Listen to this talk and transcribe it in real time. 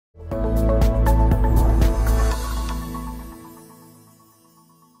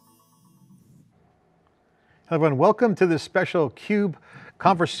Everyone, welcome to this special CUBE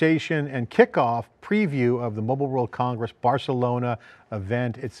conversation and kickoff preview of the Mobile World Congress Barcelona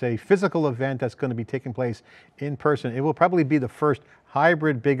event. It's a physical event that's going to be taking place in person. It will probably be the first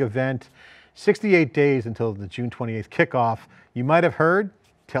hybrid big event, 68 days until the June 28th kickoff. You might have heard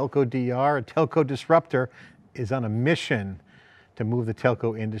TelcoDR, a telco disruptor, is on a mission to move the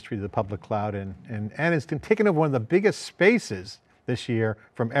telco industry to the public cloud and it's taken over one of the biggest spaces this year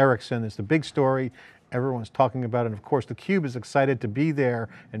from Ericsson. It's the big story. Everyone's talking about it. And of course, theCUBE is excited to be there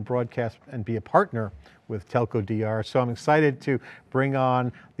and broadcast and be a partner with TelcoDR. So I'm excited to bring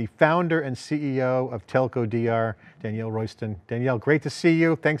on the founder and CEO of TelcoDR, Danielle Royston. Danielle, great to see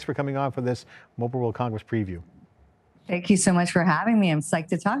you. Thanks for coming on for this Mobile World Congress preview. Thank you so much for having me. I'm psyched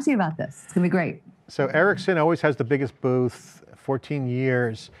to talk to you about this. It's gonna be great. So Ericsson always has the biggest booth, 14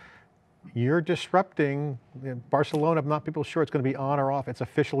 years. You're disrupting Barcelona. I'm not people sure it's going to be on or off. It's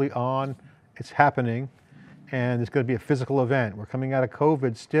officially on. It's happening, and it's going to be a physical event. We're coming out of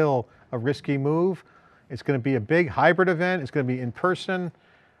COVID, still a risky move. It's going to be a big hybrid event. It's going to be in person.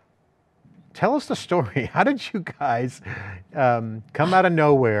 Tell us the story. How did you guys come out of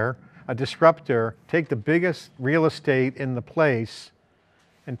nowhere, a disruptor, take the biggest real estate in the place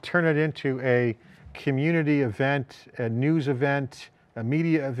and turn it into a community event, a news event, a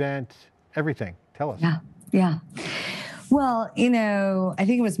media event, everything? Tell us. Yeah. Well, I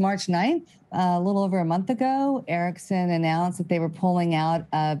think it was March 9th, a little over a month ago, Ericsson announced that they were pulling out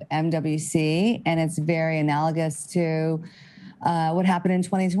of MWC, and it's very analogous to what happened in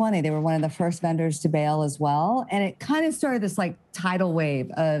 2020. They were one of the first vendors to bail as well. And it kind of started this like tidal wave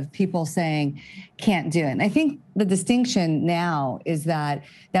of people saying, can't do it. And I think the distinction now is that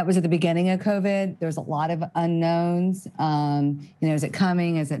that was at the beginning of COVID. There's a lot of unknowns. Is it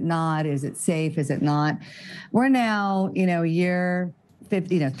coming? Is it not? Is it safe? Is it not? We're now, a year,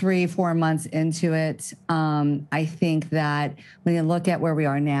 3-4 months into it. I think that when you look at where we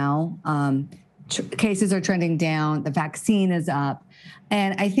are now, cases are trending down, the vaccine is up.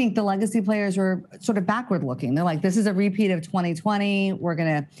 And I think the legacy players were sort of backward looking. They're like, this is a repeat of 2020.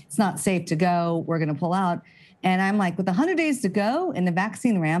 It's not safe to go. We're going to pull out. And I'm like, with 100 days to go and the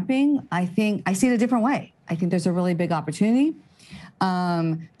vaccine ramping, I think I see it a different way. I think there's a really big opportunity.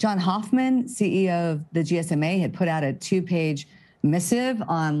 John Hoffman, CEO of the GSMA, had put out a 2-page missive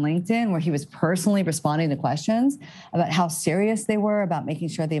on LinkedIn where he was personally responding to questions about how serious they were about making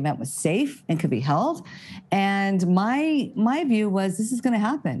sure the event was safe and could be held. And my view was this is going to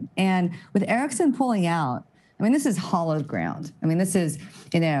happen. And with Ericsson pulling out, this is hollowed ground. This is,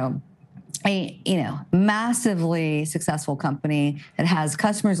 a massively successful company that has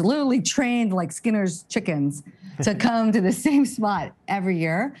customers literally trained like Skinner's chickens to come to the same spot every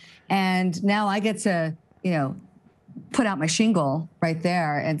year. And now I get to, put out my shingle right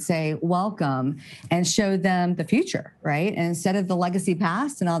there and say, welcome, and show them the future, right? And instead of the legacy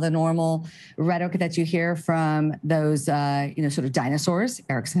past and all the normal rhetoric that you hear from those, sort of dinosaurs,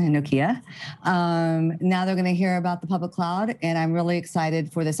 Ericsson and Nokia, now they're gonna hear about the public cloud, and I'm really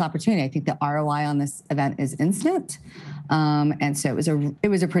excited for this opportunity. I think the ROI on this event is instant. And so it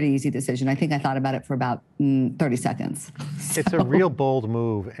was a pretty easy decision. I think I thought about it for about 30 seconds. It's a real bold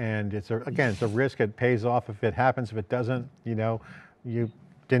move, and it's a risk. It pays off if it happens. If it doesn't, you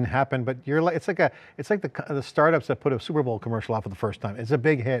didn't happen. But it's like the startups that put a Super Bowl commercial out for the first time. It's a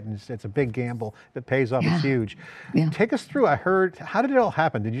big hit, and it's a big gamble. If it pays off, it's huge. Yeah. Take us through. I heard. How did it all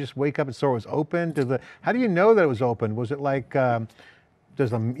happen? Did you just wake up and saw it was open? How do you know that it was open? Was it like?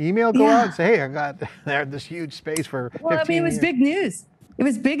 Does an email go out and say, hey, I got this huge space for 15 it was years? big news. It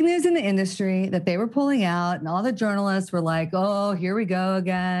was big news in the industry that they were pulling out, and all the journalists were like, oh, here we go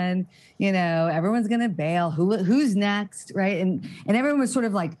again. Everyone's going to bail. Who's next, right? And everyone was sort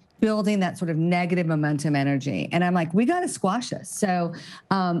of like building that sort of negative momentum energy. And I'm like, we got to squash this. So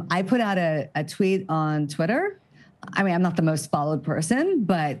I put out a tweet on Twitter. I'm not the most followed person,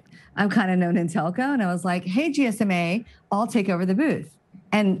 but I'm kind of known in telco. And I was like, hey, GSMA, I'll take over the booth.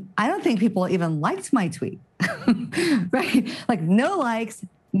 And I don't think people even liked my tweet, right? Like no likes,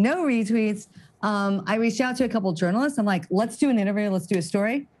 no retweets. I reached out to a couple of journalists. I'm like, let's do an interview. Let's do a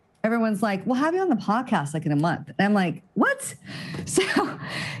story. Everyone's like, we'll have you on the podcast like in a month. And I'm like, what?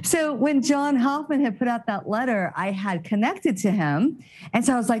 So when John Hoffman had put out that letter, I had connected to him. And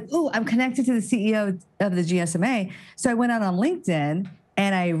so I was like, oh, I'm connected to the CEO of the GSMA. So I went out on LinkedIn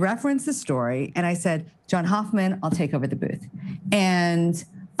and I referenced the story and I said, John Hoffman, I'll take over the booth. And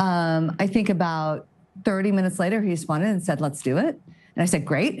I think about 30 minutes later, he responded and said, let's do it. And I said,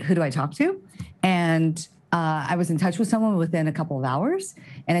 great, who do I talk to? And I was in touch with someone within a couple of hours.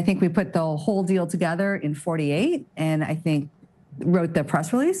 And I think we put the whole deal together in 48. And I think wrote the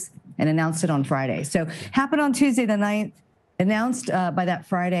press release and announced it on Friday. So happened on Tuesday the 9th, announced by that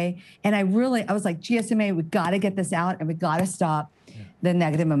Friday. And I was like, GSMA, we got to get this out and we got to stop the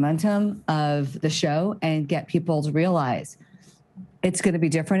negative momentum of the show and get people to realize it's going to be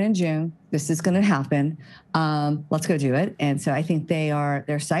different in June. This is going to happen. Let's go do it. And so I think they're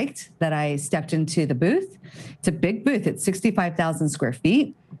psyched that I stepped into the booth. It's a big booth. It's 65,000 square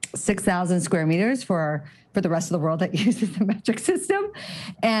feet, 6,000 square meters for the rest of the world that uses the metric system.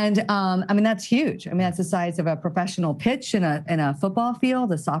 And I mean, that's huge. I mean, that's the size of a professional pitch in a football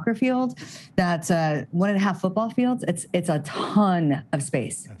field, a soccer field. That's 1.5 football fields. It's a ton of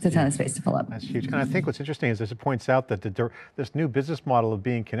space. It's a ton of space to fill up. That's huge. And I think what's interesting is this points out that this new business model of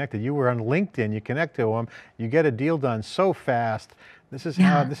being connected, you were on LinkedIn, you connect to them, you get a deal done so fast. This is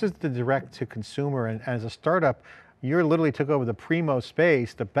this is the direct to consumer. And as a startup, you literally took over the primo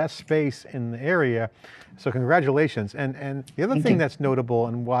space, the best space in the area. So congratulations. And the other thing that's notable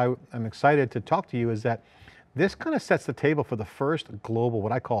and why I'm excited to talk to you is that this kind of sets the table for the first global,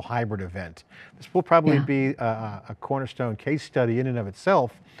 what I call hybrid event. This will probably be a cornerstone case study in and of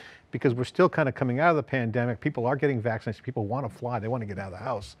itself, because we're still kind of coming out of the pandemic. People are getting vaccinated. People want to fly. They want to get out of the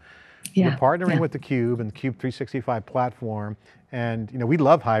house. You're partnering with theCUBE and the theCUBE 365 platform. And we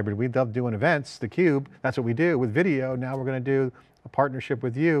love hybrid. We love doing events, theCUBE, that's what we do with video. Now we're going to do a partnership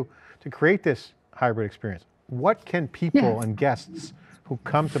with you to create this hybrid experience. What can people and guests who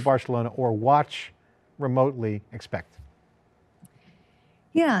come to Barcelona or watch remotely expect?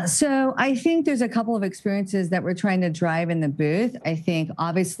 Yeah, so I think there's a couple of experiences that we're trying to drive in the booth. I think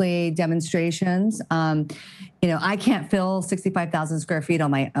obviously demonstrations. I can't fill 65,000 square feet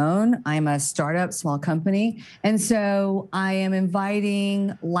on my own. I'm a startup, small company. And so I am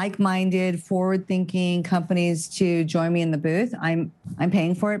inviting like-minded, forward-thinking companies to join me in the booth. I'm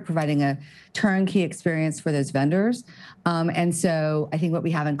paying for it, providing a turnkey experience for those vendors. And so I think what we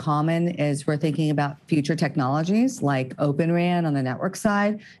have in common is we're thinking about future technologies like Open RAN on the network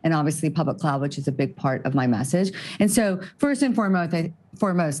side, and obviously public cloud, which is a big part of my message. And so first and foremost,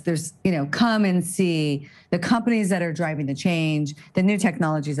 there's, come and see the companies that are driving the change, the new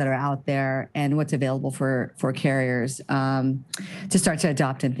technologies that are out there, and what's available for carriers to start to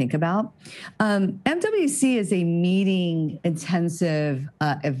adopt and think about. MWC is a meeting intensive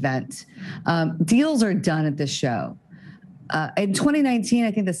event. Deals are done at this show. In 2019,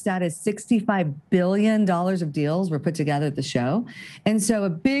 I think the stat is $65 billion of deals were put together at the show. And so a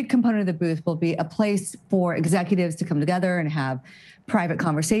big component of the booth will be a place for executives to come together and have private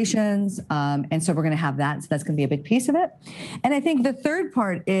conversations. And so we're going to have that. So that's going to be a big piece of it. And I think the third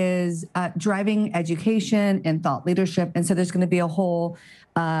part is driving education and thought leadership. And so there's going to be a whole,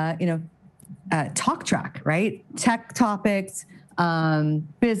 talk track, right? Tech topics,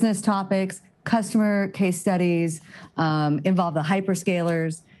 business topics, customer case studies, involve the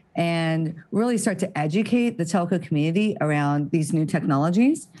hyperscalers, and really start to educate the telco community around these new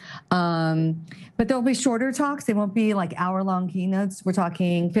technologies. But there'll be shorter talks. They won't be like hour-long keynotes. We're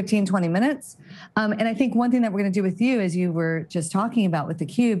talking 15, 20 minutes. And I think one thing that we're going to do with you, as you were just talking about with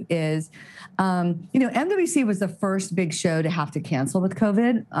theCUBE, is, MWC was the first big show to have to cancel with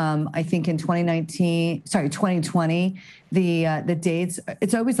COVID. I think in 2020, the dates,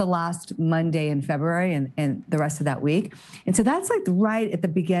 it's always the last Monday in February and the rest of that week. And so that's like right at the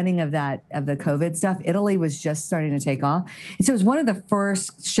beginning of the COVID stuff. Italy was just starting to take off. And so it was one of the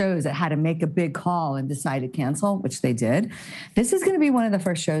first shows that had to make a big call and decide to cancel, which they did. This is going to be one of the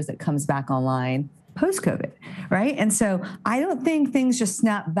first shows that comes back online post-COVID, right? And so I don't think things just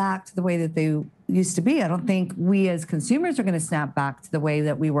snap back to the way that they used to be. I don't think we as consumers are going to snap back to the way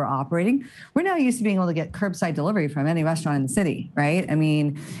that we were operating. We're now used to being able to get curbside delivery from any restaurant in the city, right? I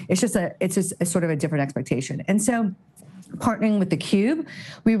mean, it's just a sort of a different expectation. And so partnering with theCUBE,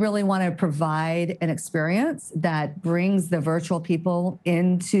 we really want to provide an experience that brings the virtual people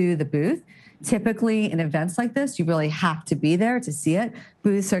into the booth. Typically in events like this, you really have to be there to see it.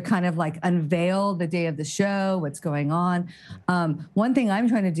 Booths are kind of like unveil the day of the show, what's going on. One thing I'm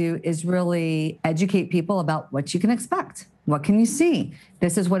trying to do is really educate people about what you can expect. What can you see?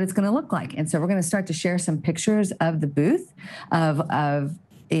 This is what it's going to look like. And so we're going to start to share some pictures of the booth of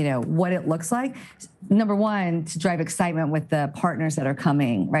what it looks like. Number one, to drive excitement with the partners that are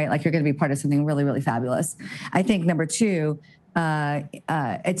coming, right? Like you're going to be part of something really, really fabulous. I think number two,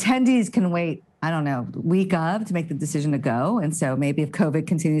 attendees can wait, week of to make the decision to go. And so maybe if COVID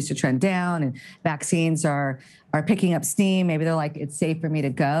continues to trend down and vaccines are picking up steam, maybe they're like, it's safe for me to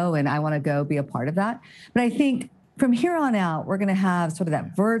go and I want to go be a part of that. But I think from here on out, we're going to have sort of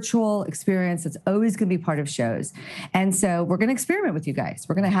that virtual experience that's always going to be part of shows. And so we're going to experiment with you guys.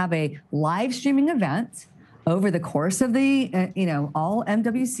 We're going to have a live streaming event over the course of the, all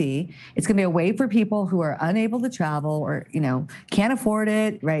MWC. It's going to be a way for people who are unable to travel or, can't afford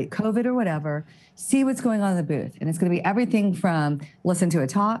it, right? COVID or whatever, see what's going on in the booth. And it's going to be everything from listen to a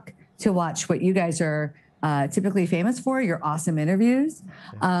talk to watch what you guys are typically famous for, your awesome interviews.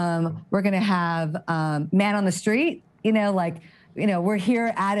 We're going to have man on the street, we're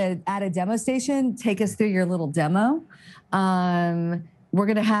here at a demo station. Take us through your little demo. We're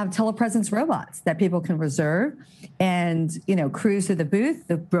going to have telepresence robots that people can reserve and, cruise to the booth.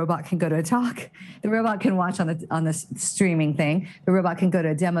 The robot can go to a talk. The robot can watch on the streaming thing. The robot can go to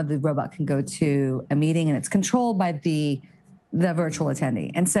a demo. The robot can go to a meeting, and it's controlled by the virtual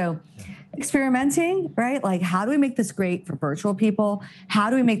attendee. And so experimenting, right? Like, how do we make this great for virtual people? How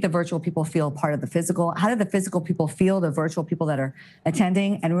do we make the virtual people feel part of the physical? How do the physical people feel the virtual people that are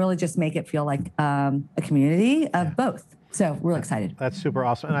attending, and really just make it feel like a community of both? So we're really excited. That's super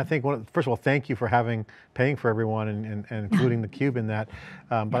awesome. And I think, first of all, thank you for paying for everyone and including theCUBE in that.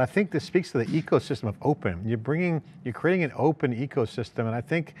 But I think this speaks to the ecosystem of open. You're creating an open ecosystem, and I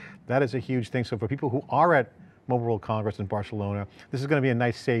think that is a huge thing. So for people who are at Mobile World Congress in Barcelona, this is going to be a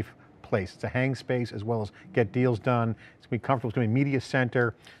nice, safe place. It's a hang space as well as get deals done. It's going to be comfortable. It's going to be a media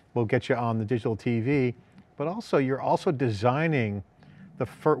center. We'll get you on the digital TV, but also you're also designing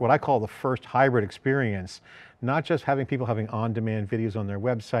what I call the first hybrid experience. Not just having people having on-demand videos on their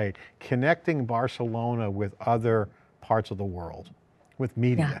website, connecting Barcelona with other parts of the world, with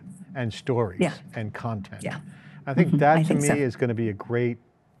media and stories and content. I think that to me is going to be a great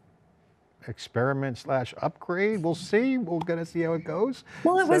experiment / upgrade. We'll see. We're going to see how it goes.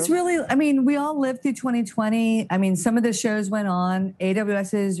 Well, it was really, we all lived through 2020. Some of the shows went on.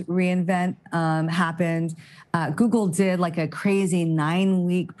 AWS's reInvent happened. Google did like a crazy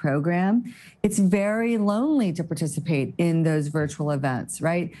 9-week program. It's very lonely to participate in those virtual events,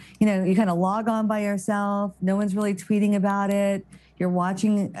 right? You kind of log on by yourself. No one's really tweeting about it. You're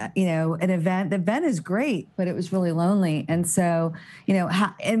watching, an event. The event is great, but it was really lonely. And so,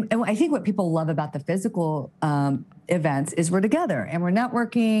 and I think what people love about the physical events is we're together and we're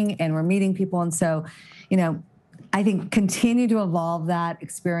networking and we're meeting people. And so, I think continue to evolve that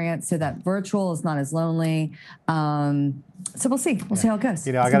experience so that virtual is not as lonely. So we'll see. We'll see how it goes.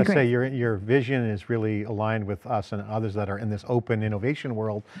 I got to say, your vision is really aligned with us and others that are in this open innovation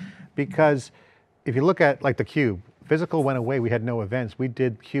world, because if you look at like theCUBE, physical went away, we had no events. We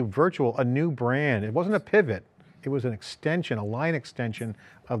did CUBE Virtual, a new brand. It wasn't a pivot. It was an extension, a line extension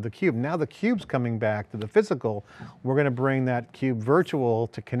of theCUBE. Now theCUBE's coming back to the physical. We're going to bring that CUBE Virtual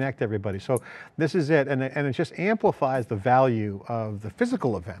to connect everybody. So this is it, and it just amplifies the value of the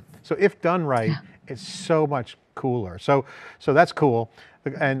physical event. So if done right, it's so much cooler. So that's cool.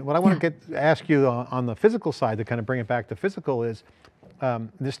 And what I want to ask you on the physical side to kind of bring it back to physical is,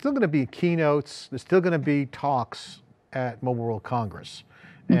 there's still going to be keynotes, there's still going to be talks at Mobile World Congress.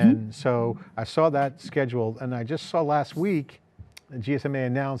 And so I saw that scheduled, and I just saw last week, GSMA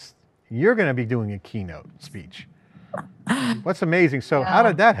announced you're going to be doing a keynote speech. What's amazing, so how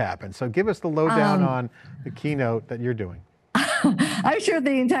did that happen? So give us the lowdown on the keynote that you're doing. I'm sure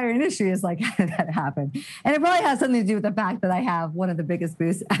the entire industry is like, how did that happen? And it probably has something to do with the fact that I have one of the biggest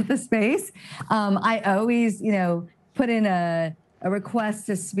booths at the space. I always, put in a request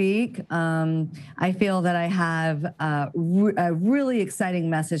to speak. I feel that I have a really exciting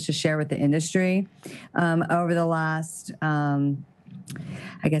message to share with the industry. Over the last,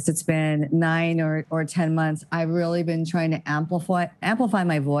 I guess it's been 9 or 10 months, I've really been trying to amplify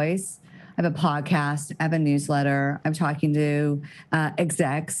my voice. I have a podcast, I have a newsletter, I'm talking to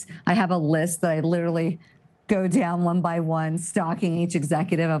execs. I have a list that I literally go down one by one, stalking each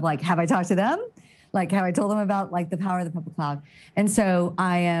executive of like, have I talked to them? Like how I told them about like the power of the public cloud. And so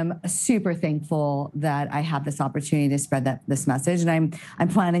I am super thankful that I have this opportunity to spread this message. And I'm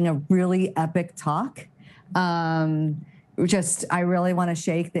planning a really epic talk. I really want to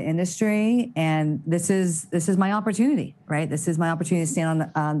shake the industry, and this is my opportunity, right? This is my opportunity to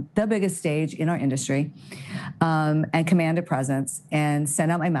stand on the biggest stage in our industry, and command a presence and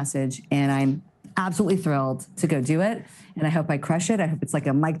send out my message. And I'm absolutely thrilled to go do it. And I hope I crush it. I hope it's like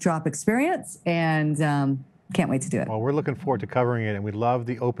a mic drop experience, and can't wait to do it. Well, we're looking forward to covering it, and we love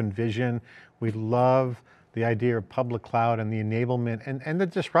the open vision. We love the idea of public cloud and the enablement and the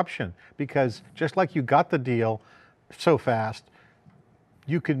disruption, because just like you got the deal so fast,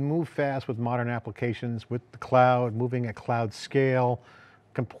 you could move fast with modern applications, with the cloud, moving at cloud scale,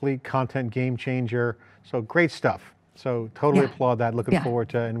 complete content game changer. So great stuff. So totally applaud that. Looking forward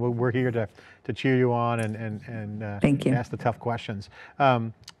to, and we're here to cheer you on and Thank you. Ask the tough questions.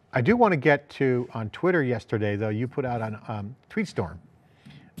 I do want to get to, on Twitter yesterday though, you put out on TweetStorm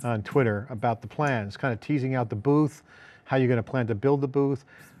on Twitter about the plans, kind of teasing out the booth, how you're going to plan to build the booth.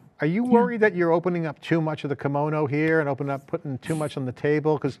 Are you worried that you're opening up too much of the kimono here and putting too much on the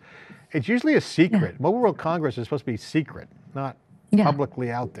table? Because it's usually a secret. Mobile World Congress is supposed to be secret, not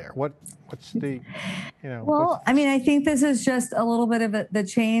publicly out there. What's the, Well, I mean, I think this is just a little bit of the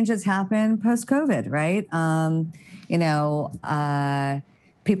change that's happened post-COVID, right?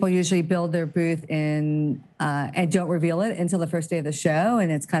 People usually build their booth and don't reveal it until the first day of the show.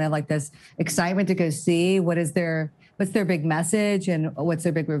 And it's kind of like this excitement to go see what's their big message and what's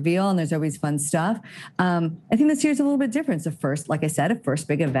their big reveal, and there's always fun stuff. I think this year's a little bit different. It's the first, like I said, a first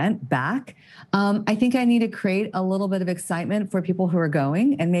big event back. I think I need to create a little bit of excitement for people who are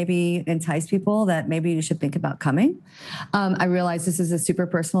going and maybe entice people that maybe you should think about coming. I realize this is a super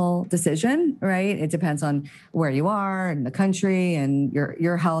personal decision, right? It depends on where you are in the country and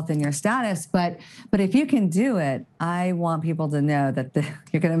your health and your status. But if you can do it, I want people to know that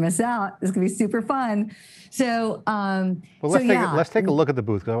you're going to miss out. It's going to be super fun. So, let's take a look at the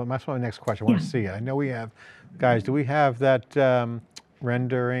booth, because that's my next question. I want to see it. I know we have, guys, do we have that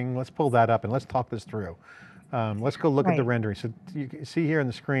rendering? Let's pull that up and let's talk this through. Let's go look at the rendering. So you can see here on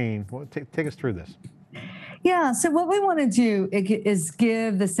the screen, take us through this. Yeah, so what we want to do is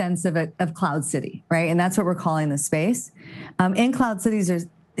give the sense of Cloud City, right? And that's what we're calling the space. In Cloud Cities,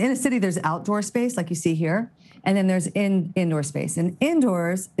 in a city, there's outdoor space like you see here, and then there's indoor space. And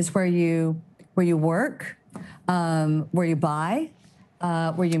indoors is where you work, where you buy,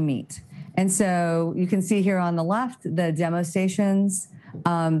 where you meet. And so you can see here on the left, the demo stations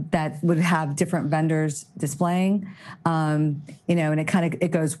that would have different vendors displaying, and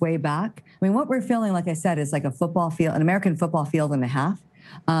it goes way back. I mean, what we're feeling, like I said, is like a football field, an American football field and a half,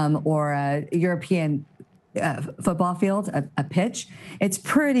 or a European football field, a pitch. It's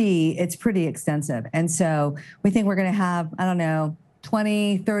pretty extensive. And so we think we're going to have,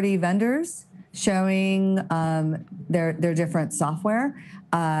 20, 30 vendors showing their different software.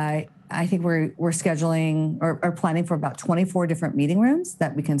 I think we're scheduling or planning for about 24 different meeting rooms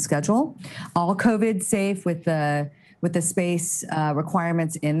that we can schedule, all COVID safe with the space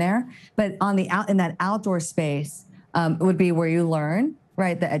requirements in there. But in that outdoor space would be where you learn,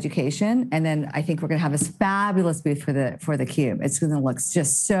 right, the education. And then I think we're going to have this fabulous booth for the Cube. It's going to look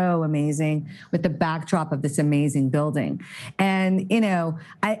just so amazing with the backdrop of this amazing building. And,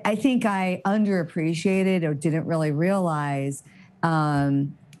 I think I underappreciated or didn't really realize,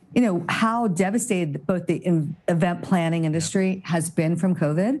 how devastated both the event planning industry has been from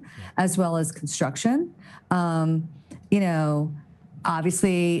COVID, as well as construction.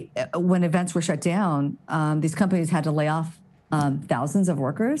 Obviously, when events were shut down, these companies had to lay off thousands of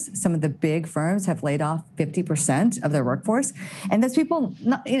workers. Some of the big firms have laid off 50% of their workforce. And those people,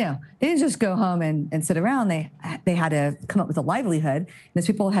 they didn't just go home and sit around. They had to come up with a livelihood. Those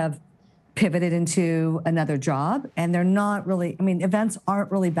people have pivoted into another job, and they're not really, events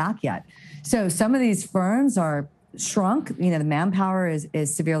aren't really back yet. So some of these firms are shrunk, the manpower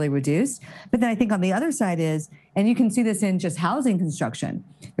is severely reduced. But then I think on the other side is, and you can see this in just housing construction,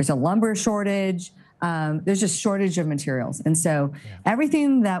 there's a lumber shortage, there's just shortage of materials. And so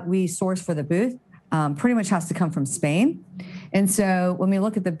everything that we source for the booth pretty much has to come from Spain. And so when we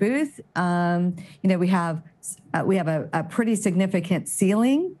look at the booth, we have a pretty significant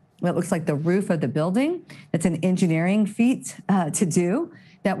ceiling. What looks like the roof of the building. It's an engineering feat to do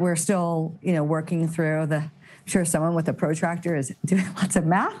that we're still, working through. I'm sure someone with a protractor is doing lots of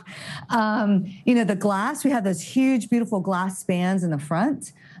math. The glass, we have those huge, beautiful glass spans in the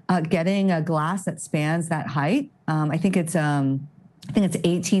front. Getting a glass that spans that height, I think it's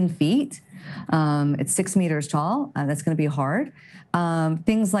 18 feet. It's 6 meters tall. That's going to be hard.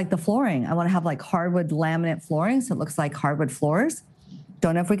 Things like the flooring. I want to have like hardwood laminate flooring, so it looks like hardwood floors.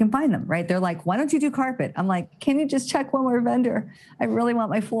 Don't know if we can find them, right? They're like, why don't you do carpet? I'm like, can you just check one more vendor? I really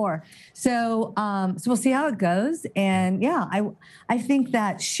want my floor. So we'll see how it goes. And I think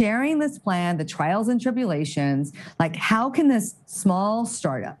that sharing this plan, the trials and tribulations, like how can this small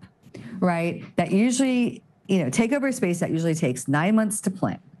startup, right, that usually, take over space that usually takes 9 months to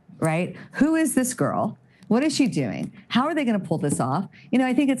plan, right? Who is this girl? What is she doing? How are they going to pull this off?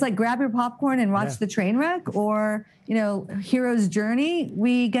 I think it's like grab your popcorn and watch the train wreck, or, hero's journey.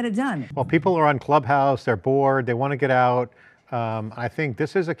 We get it done. Well, people are on Clubhouse, they're bored, they want to get out. I think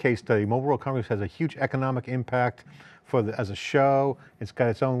this is a case study. Mobile World Congress has a huge economic impact as a show. It's got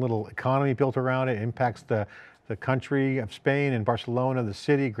its own little economy built around it. It impacts the country of Spain and Barcelona, the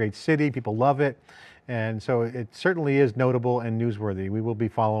city, great city, people love it. And so it certainly is notable and newsworthy. We will be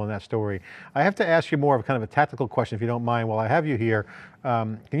following that story. I have to ask you more of kind of a tactical question, if you don't mind, while I have you here.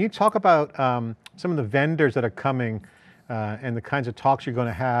 Can you talk about some of the vendors that are coming and the kinds of talks you're going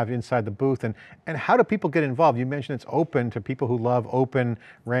to have inside the booth, and how do people get involved? You mentioned it's open to people who love open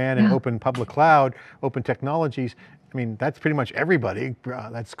RAN and open public cloud, open technologies. I mean, that's pretty much everybody.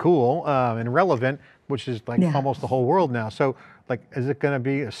 That's cool and relevant, which is like almost the whole world now. So like, is it going to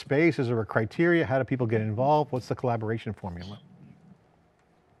be a space? Is there a criteria? How do people get involved? What's the collaboration formula?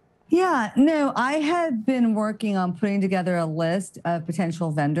 Yeah, no, I had been working on putting together a list of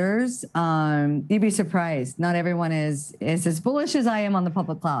potential vendors. You'd be surprised. Not everyone is as bullish as I am on the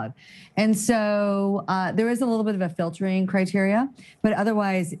public cloud. And so there is a little bit of a filtering criteria, but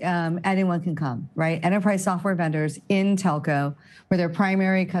otherwise anyone can come, right? Enterprise software vendors in telco, where their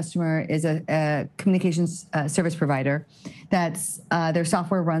primary customer is a communications service provider, that's their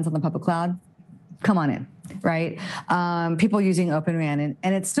software runs on the public cloud, come on in. Right? People using Open RAN.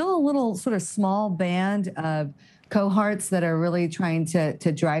 And it's still a little sort of small band of cohorts that are really trying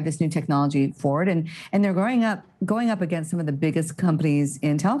to drive this new technology forward. And they're going up against some of the biggest companies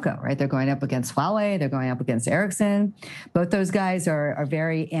in telco, right? They're going up against Huawei, they're going up against Ericsson. Both those guys are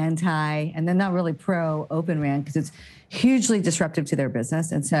very anti, and they're not really pro Open RAN because it's hugely disruptive to their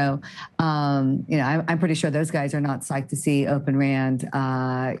business. And so, you know, I'm pretty sure those guys are not psyched to see Open RAN,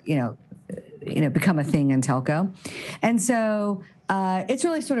 become a thing in telco. And so it's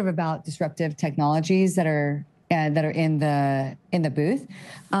really sort of about disruptive technologies that are in the booth.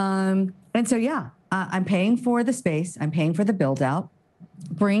 And so, yeah, I'm paying for the space. I'm paying for the build out.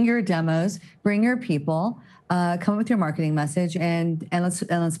 Bring your demos, bring your people, come up with your marketing message, and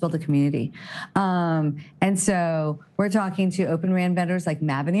let's build a community. And so we're talking to Open RAN vendors like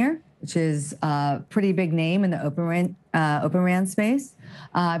Mavenir, which is a pretty big name in the Open RAN space.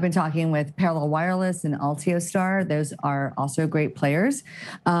 I've been talking with Parallel Wireless and Altiostar. Those are also great players.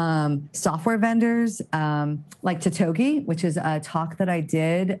 Software vendors like Totogi, which is a talk that I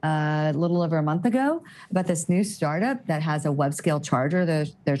did a little over a month ago about this new startup that has a web scale charger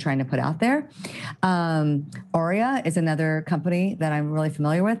they're trying to put out there. Aurea is another company that I'm really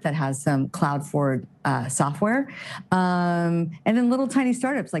familiar with that has some cloud forward software. And then little tiny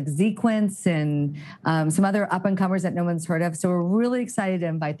startups like Zequence and some other up and comers that no one's heard of. So we're really excited to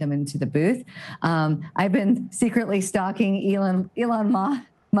invite them into the booth. I've been secretly stalking Elon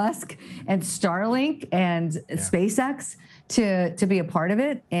Musk and Starlink and SpaceX to be a part of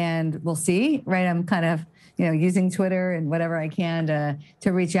it. And we'll see, right? I'm kind of, using Twitter and whatever I can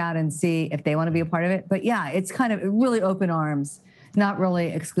to reach out and see if they want to be a part of it. But yeah, it's kind of really open arms, not really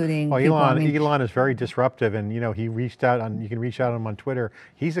excluding people. Elon is very disruptive, and he reached out on, you can reach out to him on Twitter.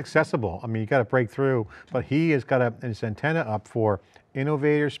 He's accessible. I mean, you got to break through, but he has got his antenna up for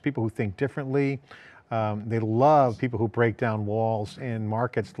innovators, people who think differently. They love people who break down walls in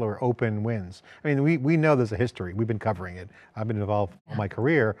markets where open wins. I mean, we know there's a history. We've been covering it. I've been involved in my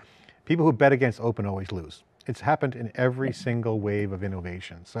career. People who bet against open always lose. It's happened in every single wave of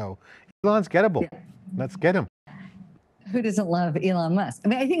innovation. So Elon's gettable. Let's get him. Who doesn't love Elon Musk? I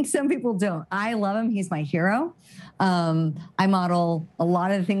mean, I think some people don't. I love him. He's my hero. I model a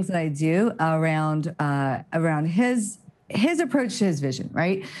lot of the things that I do around his approach to his vision,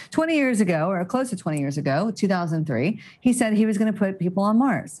 right? 20 years ago, or close to 20 years ago, 2003, he said he was going to put people on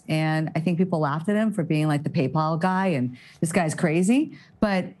Mars. And I think people laughed at him for being like the PayPal guy and this guy's crazy.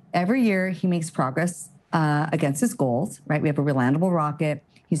 But every year he makes progress against his goals, right? We have a relandable rocket.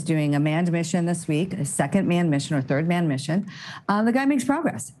 He's doing a manned mission this week, a second manned mission or third manned mission. The guy makes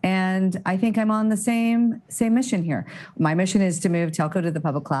progress. And I think I'm on the same mission here. My mission is to move telco to the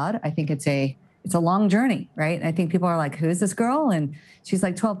public cloud. I think it's a long journey, right? And I think people are like, who's this girl? And she's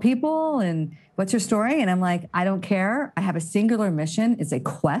like 12 people. And what's your story? And I'm like, I don't care. I have a singular mission. It's a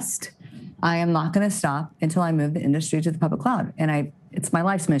quest. I am not going to stop until I move the industry to the public cloud. And it's my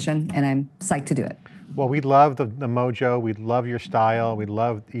life's mission, and I'm psyched to do it. Well, we love the mojo. We love your style. We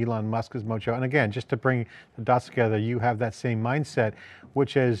love Elon Musk's mojo. And again, just to bring the dots together, you have that same mindset,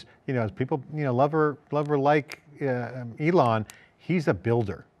 which is, as people, love or like Elon, he's a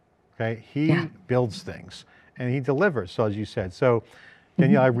builder. Okay, he builds things and he delivers. So as you said, so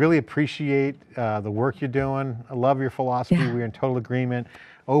Danielle, I really appreciate the work you're doing. I love your philosophy. We're in total agreement.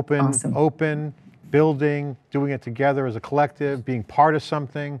 Open, building, doing it together as a collective, being part of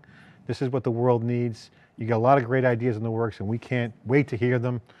something. This is what the world needs. You got a lot of great ideas in the works, and we can't wait to hear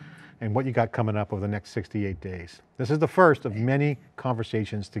them and what you got coming up over the next 68 days. This is the first of many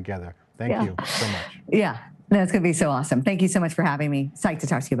conversations together. Thank you so much. Yeah, that's going to be so awesome. Thank you so much for having me. Psyched to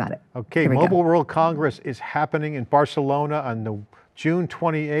talk to you about it. Okay, Mobile World Congress is happening in Barcelona on the June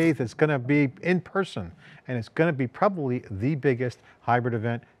 28th. It's going to be in person, and it's going to be probably the biggest hybrid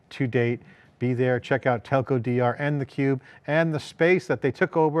event to date. Be there, check out TelcoDR and theCUBE and the space that they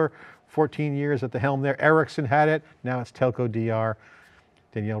took over 14 years at the helm there. Ericsson had it, now it's TelcoDR.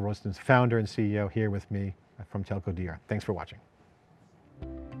 Danielle Royston, founder and CEO, here with me from TelcoDR. Thanks for watching.